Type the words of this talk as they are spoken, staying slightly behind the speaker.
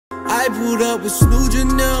pulled up with SnewJ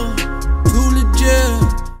now, too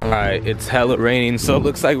legit. Alright, it's hella raining, so it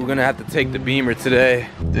looks like we're gonna have to take the Beamer today.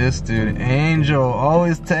 This dude, Angel,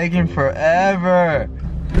 always taking forever.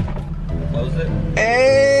 Close it.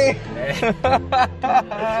 Hey! Yo,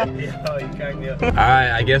 you cracked me up.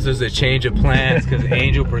 Alright, I guess there's a change of plans because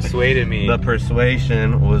Angel persuaded me. The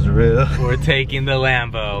persuasion was real. We're taking the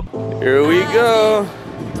Lambo. Here we go.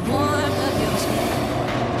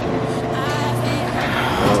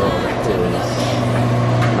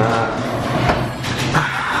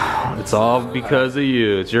 It's all because of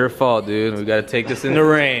you. It's your fault, dude. We gotta take this in the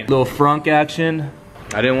rain. Little frunk action.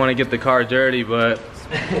 I didn't want to get the car dirty, but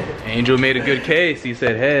Angel made a good case. He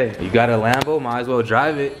said, hey, you got a Lambo, might as well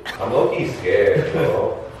drive it. I'm low-key scared,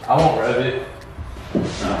 bro. I won't rev it.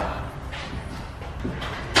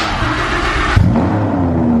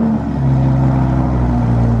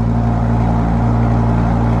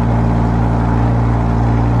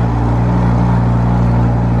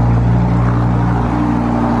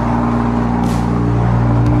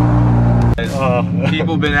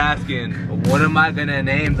 People been asking, what am I gonna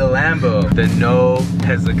name the Lambo? The No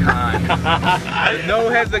Hesican. The No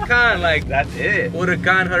Hesican, like that's it.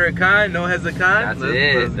 Huracan, Huracan, No Hesican. That's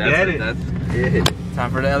it. That's it. Time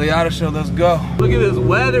for the LA Auto Show, let's go. Look at this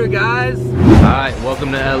weather, guys. All right,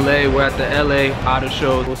 welcome to LA. We're at the LA Auto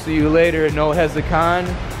Show. We'll see you later, No Hesican.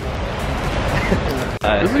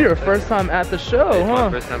 This is your first time at the show, It's huh?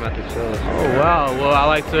 my first time at the show. Oh wow, well I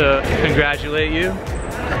like to congratulate you.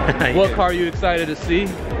 What car are you excited to see?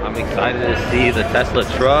 I'm excited to see the Tesla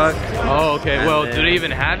truck. Oh, okay. And Well, then- do they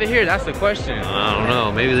even have it here? That's the question. I don't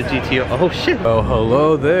know, maybe the GTO. Oh shit. Oh,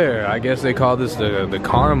 hello there. I guess they call this the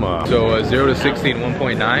Karma. So 0 to 60 in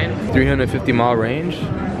 1.9, 350 mile range.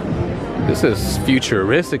 This is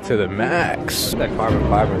futuristic to the max. That carbon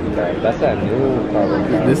fiber in the back. That's that new carbon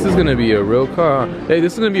fiber. This is gonna be a real car. Hey,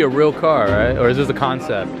 this is gonna be a real car, right? Or is this a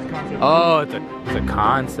concept? Oh, it's a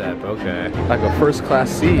concept. Okay, like a first class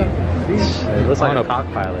seat. It looks like On a a-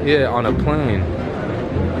 cockpilot. Yeah, on a plane.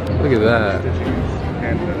 Look at that.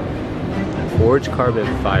 Forged carbon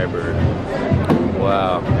fiber.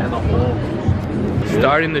 Wow. And the whole.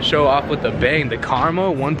 Starting the show off with a bang. The Karma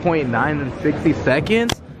 1.9 in 60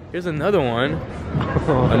 seconds. Here's another one.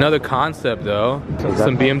 Another concept though.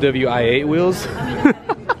 Some BMW i8 wheels.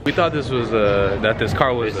 We thought this was that this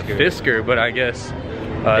car was a Fisker, but I guess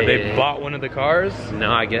they bought one of the cars.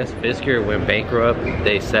 No, I guess Fisker went bankrupt.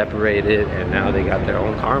 They separated, and now they got their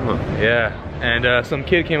own Karma. Yeah. And some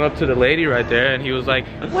kid came up to the lady right there and he was like,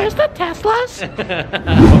 where's the Teslas?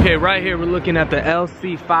 Okay, right here we're looking at the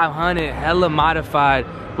LC500, hella modified,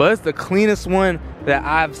 but it's the cleanest one that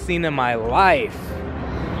I've seen in my life.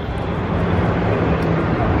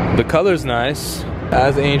 The color's nice.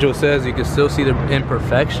 As Angel says, you can still see the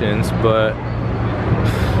imperfections, but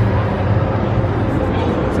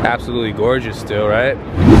it's absolutely gorgeous still, right?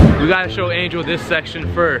 We gotta show Angel this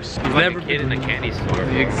section first. He's Never a kid in a candy store.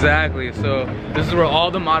 Exactly, so this is where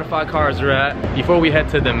all the modified cars are at. Before we head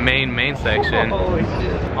to the main section,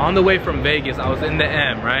 on the way from Vegas, I was in the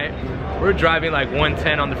M, right? We're driving like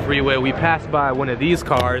 110 on the freeway. We passed by one of these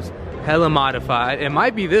cars, hella modified. It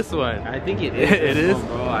might be this one. I think it is. It is? One,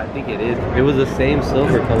 bro. I think it is. It was the same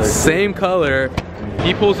silver color. Same color.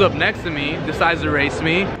 He pulls up next to me, decides to race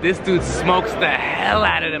me. This dude smokes the hell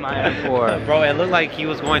out of it in my M4. Bro, it looked like he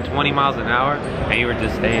was going 20 miles an hour and you were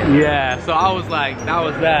just staying. Yeah, so I was like, that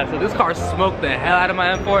was that. So this car smoked the hell out of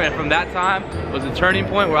my M4, and from that time was a turning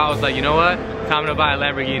point where I was like, you know what? Time to buy a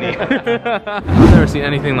Lamborghini. I've never seen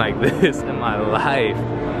anything like this in my life.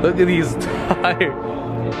 Look at these tires.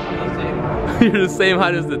 You're the same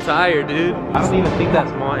height as the tire, dude. I don't even think that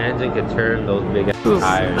small engine could turn those big ass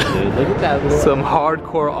tires, dude. Look at that little. Some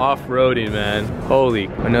hardcore off-roading, man. Holy.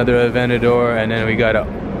 Another Aventador, and then we got a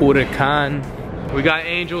Huracan. We got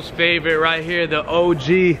Angel's favorite right here, the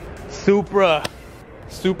OG Supra.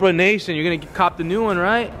 Supra Nation. You're gonna cop the new one,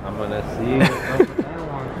 right? I'm gonna see what's up with that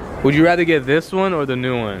one. Would you rather get this one or the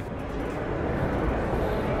new one?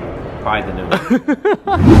 Probably the new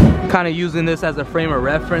one. Kind of using this as a frame of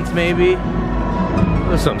reference, maybe.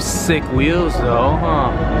 There's some sick wheels though,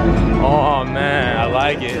 huh? Oh man, I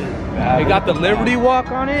like it. It got the Liberty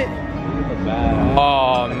Walk on it.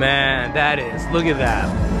 Oh man, that is, look at that.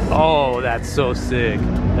 Oh, that's so sick.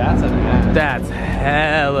 That's an ass. That's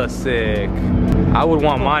hella sick. I would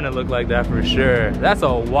want mine to look like that for sure. That's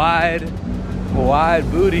a wide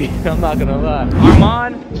booty, I'm not gonna lie.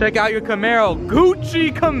 Armand, check out your Camaro.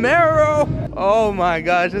 Gucci Camaro. Oh my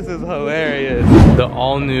gosh, this is hilarious. The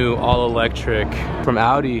all new, all electric from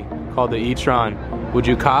Audi called the e-tron. Would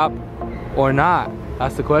you cop or not?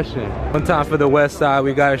 That's the question. One time for the west side,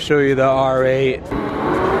 we gotta show you the R8.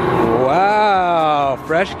 wow,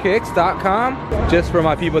 freshkicks.com. Just for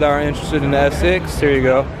my people that are interested in the S6. Here you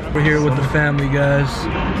go. We're here with the family, guys.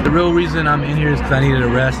 The real reason I'm in here is because I needed a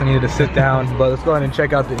rest. I needed to sit down. But let's go ahead and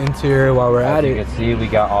check out the interior while we're at it. As you can see, we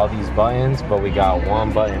got all these buttons, but we got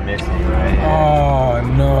one button missing right here. Oh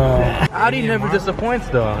no. Audi never disappoints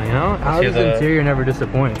though, you know? Audi's interior never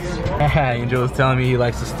disappoints. Angel was telling me he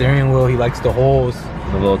likes the steering wheel, he likes the holes.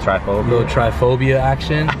 The little triphobia. Little triphobia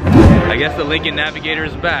action. I guess the Lincoln Navigator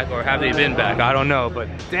is back, or have they been back? I don't know, but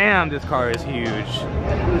damn, this car is huge.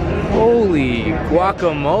 Holy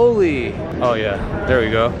guacamole. Oh yeah, there we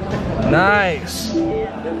go. Nice.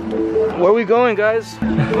 Where are we going, guys?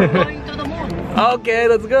 We're going to the mall. Okay,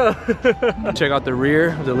 let's go. Check out the rear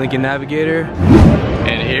of the Lincoln Navigator.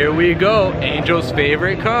 And here we go, Angel's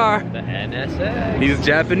favorite car. The NSX. He's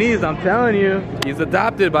Japanese, I'm telling you. He's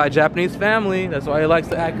adopted by a Japanese family. That's why he likes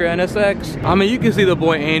the Acura NSX. I mean, you can see the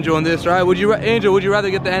boy Angel in this, right? Angel, would you rather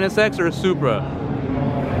get the NSX or a Supra?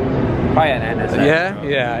 Probably an NSX. Yeah?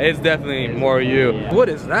 Yeah, it's definitely more you. Yeah. What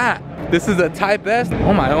is that? This is a Type S.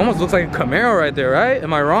 Oh my, it almost looks like a Camaro right there, right?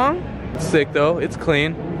 Am I wrong? It's sick though, it's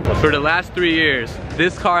clean. For the last 3 years,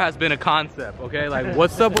 this car has been a concept, okay? Like,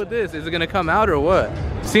 what's up with this? Is it gonna come out or what?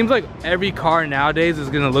 Seems like every car nowadays is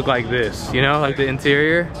gonna look like this, you know? Like the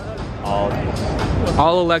interior.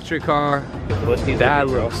 All electric car. That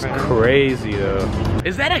looks crazy though.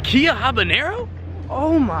 Is that a Kia Habanero?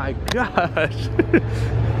 Oh my gosh.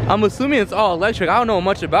 I'm assuming it's all electric. I don't know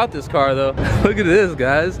much about this car though. Look at this,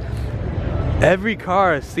 guys. Every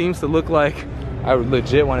car seems to look like I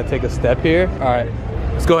legit want to take a step here. All right,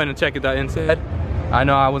 let's go ahead and check it out inside. I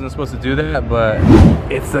know I wasn't supposed to do that, but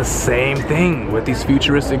it's the same thing with these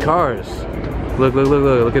futuristic cars. Look, look, look,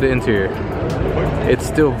 look, look at the interior. It's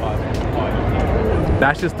still,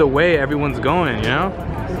 that's just the way everyone's going, you know?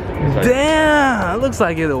 Damn, it looks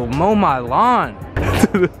like it'll mow my lawn.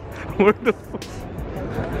 Where the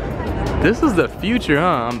This is the future,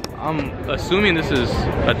 huh? I'm assuming this is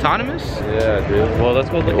autonomous? Yeah, dude. Well, let's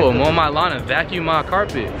go look. It will mow my lawn and vacuum my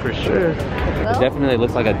carpet, for sure. It definitely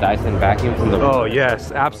looks like a Dyson vacuum from the... Oh,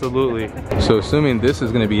 yes, absolutely. So assuming this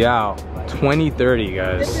is gonna be out 2030,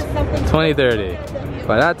 guys. 2030.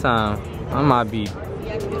 By that time, I might be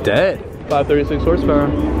dead. 536 horsepower.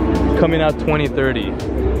 Coming out 2030.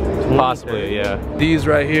 Possibly, yeah. These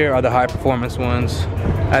right here are the high performance ones.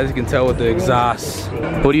 As you can tell with the exhaust.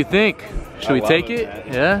 What do you think? Should we take it?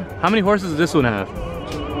 Yeah? How many horses does this one have?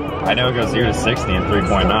 I know it goes 0 to 60 in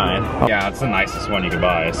 3.9. Yeah, it's the nicest one you could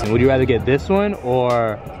buy. So. Would you rather get this one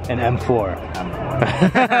or an M4?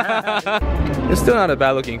 It's still not a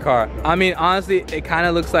bad looking car. I mean, honestly, it kind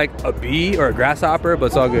of looks like a bee or a grasshopper, but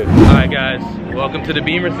it's all good. All right, guys, welcome to the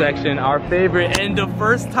Beamer section, our favorite, and the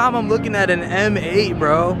first time I'm looking at an M8,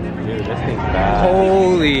 bro. Dude, this thing's bad.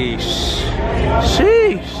 Holy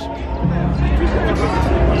sheesh.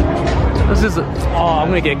 This is, I'm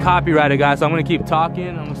gonna get copyrighted, guys, so I'm gonna keep talking.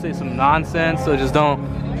 I'm gonna say some nonsense, so just don't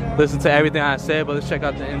listen to everything I say, but let's check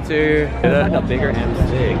out the interior. It looks like a bigger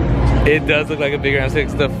M6. It does look like a bigger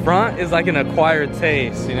M6. The front is like an acquired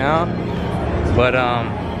taste, you know? But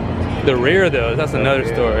the rear though, that's another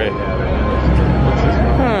story.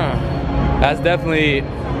 That's definitely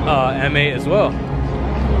M8 as well.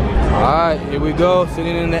 All right, here we go,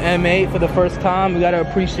 sitting in the M8 for the first time. We gotta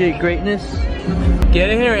appreciate greatness. Get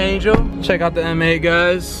in here, Angel. Check out the M8,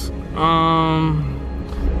 guys.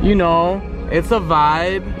 You know, it's a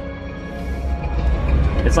vibe.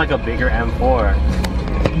 It's like a bigger M4.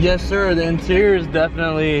 Yes, sir. The interior is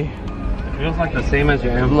definitely... It feels like the same as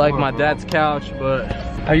your M4. Like my dad's couch, but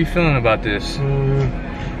how you feeling about this?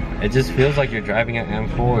 It just feels like you're driving an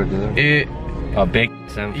M4, dude. A big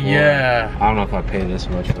M4. Yeah. I don't know if I pay this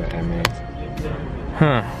much for M8.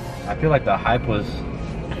 Huh. I feel like the hype was...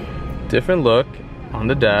 Different look on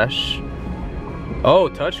the dash. Oh,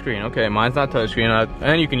 touchscreen. Okay, mine's not touchscreen.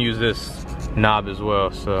 And you can use this knob as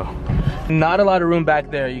well, so. Not a lot of room back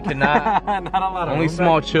there. You cannot. Not a lot of only room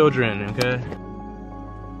small children, okay?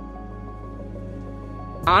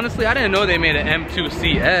 Honestly, I didn't know they made an M2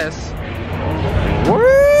 CS.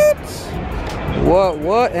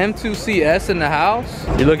 What? M2 CS in the house?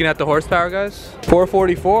 You're looking at the horsepower, guys?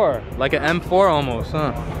 444, like an M4 almost,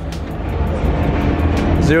 huh?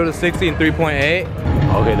 0 to 60 in 3.8.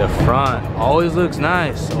 Okay, the front always looks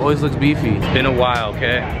nice, always looks beefy. It's been a while,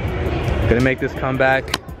 okay? Gonna make this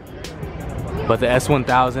comeback. But the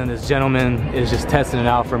S1000, this gentleman is just testing it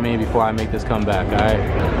out for me before I make this comeback, all right?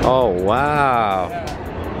 Oh, wow.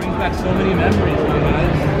 Brings back so many memories,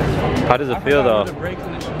 guys. How does it feel, though? The brakes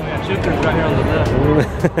and the shifters right here on the left.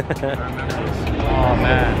 Oh,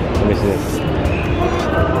 man. Let me see this.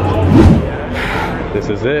 This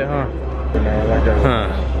is it, huh? Huh.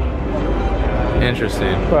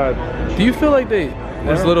 Interesting. But Do you feel like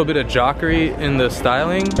there's a little bit of jockery in the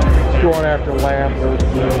styling? going after Lambert.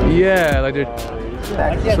 Yeah, like they're...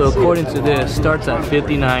 So according to this, starts at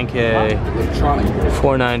 59K,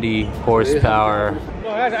 490 horsepower.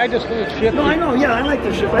 I just finished shifting. No, I know, yeah, I like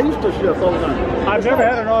to shift. I used to shift all the time. I've never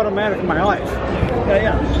had an automatic in my life.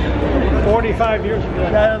 Yeah. 45 years ago.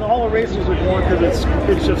 Yeah, and all the races are going because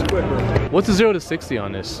it's just quicker. What's the 0 to 60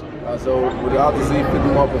 on this? So without the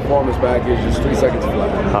Z51 performance package, it's 3 seconds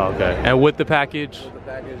flat. Oh, okay. And with the package? The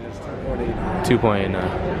package is 2.89.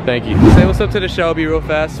 2.89. Thank you. Say what's up to the Shelby real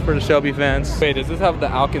fast for the Shelby fans. Wait, does this have the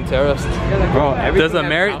Alcantara? Bro,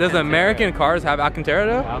 Does American cars have Alcantara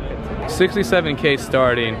though? 67K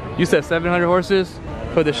starting. You said 700 horses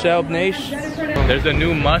for the Shelby Nation. There's a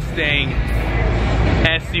new Mustang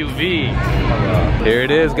SUV. Here it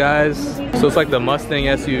is, guys. So it's like the Mustang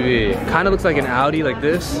SUV. Kind of looks like an Audi like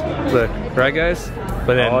this. Look, right guys?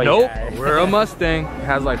 But then nope, we're a Mustang. It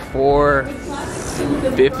has like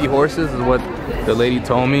 450 horses is what the lady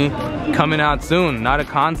told me. Coming out soon, not a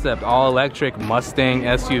concept, all electric Mustang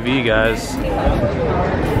SUV, guys.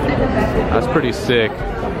 That's pretty sick.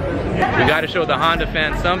 We gotta show the Honda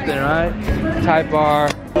fans something, right? Type R.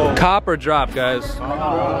 Cop or drop, guys?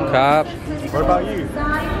 Cop. What about you?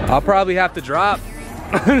 I'll probably have to drop.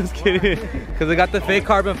 Just kidding. Because I got the fake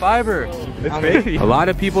carbon fiber. It's fake. A lot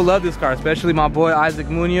of people love this car, especially my boy Isaac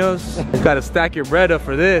Munoz. You gotta stack your bread up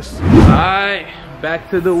for this. Alright, back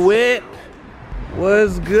to the whip.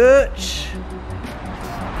 What's good?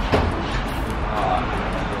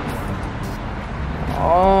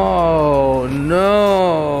 Oh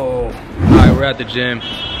no. Alright, we're at the gym.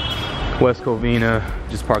 West Covina,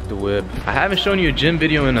 just parked the whip. I haven't shown you a gym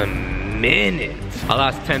video in a minute. I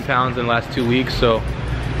lost 10 pounds in the last 2 weeks, so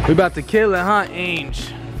we about to kill it, huh,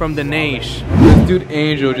 Angel? From the Nation. This dude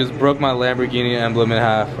Angel just broke my Lamborghini emblem in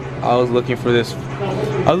half. I was looking for this.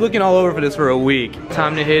 I was looking all over for this for a week.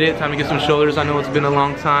 Time to hit it, time to get some shoulders. I know it's been a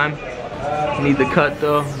long time. Need the cut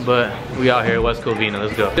though, but we out here, West Covina,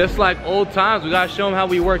 let's go. Just like old times, we gotta show them how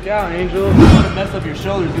we work out, Angel. You don't wanna mess up your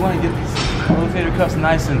shoulders, you wanna get these rotator cuffs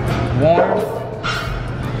nice and warm,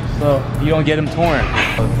 so you don't get them torn.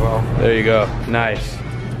 There you go, nice.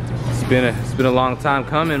 It's been a long time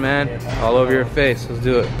coming, man. All over your face, let's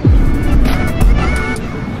do it.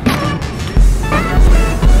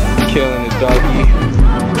 Killing the doggy.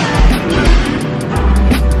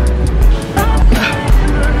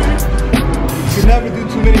 You never do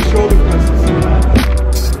too many shoulder presses.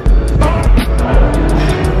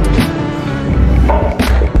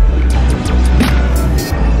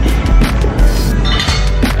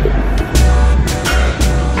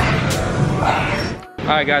 All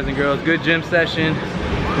right, guys and girls, good gym session.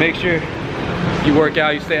 Make sure you work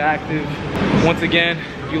out, you stay active. Once again,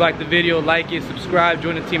 if you like the video, like it, subscribe,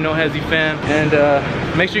 join the Team No Hezzy fam, and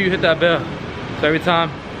make sure you hit that bell. So every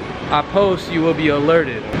time I post, you will be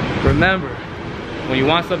alerted. Remember, when you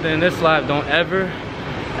want something in this life, don't ever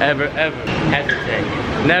hesitate.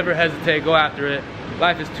 Never hesitate, go after it.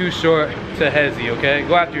 Life is too short to hezzy, okay?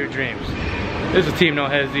 Go after your dreams. This is Team No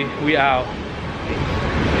Hezzy, we out.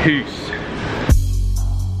 Peace.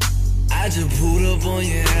 I just pulled up on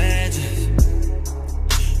your address.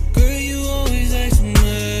 Girl, you always acting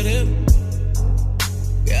mad at me.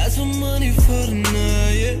 Got some money for the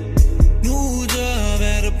night, yeah. New job,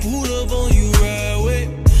 had to pull up on you right away.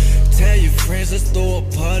 Tell your friends, let's throw a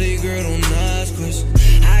party, girl, don't ask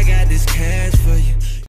questions. I got this cash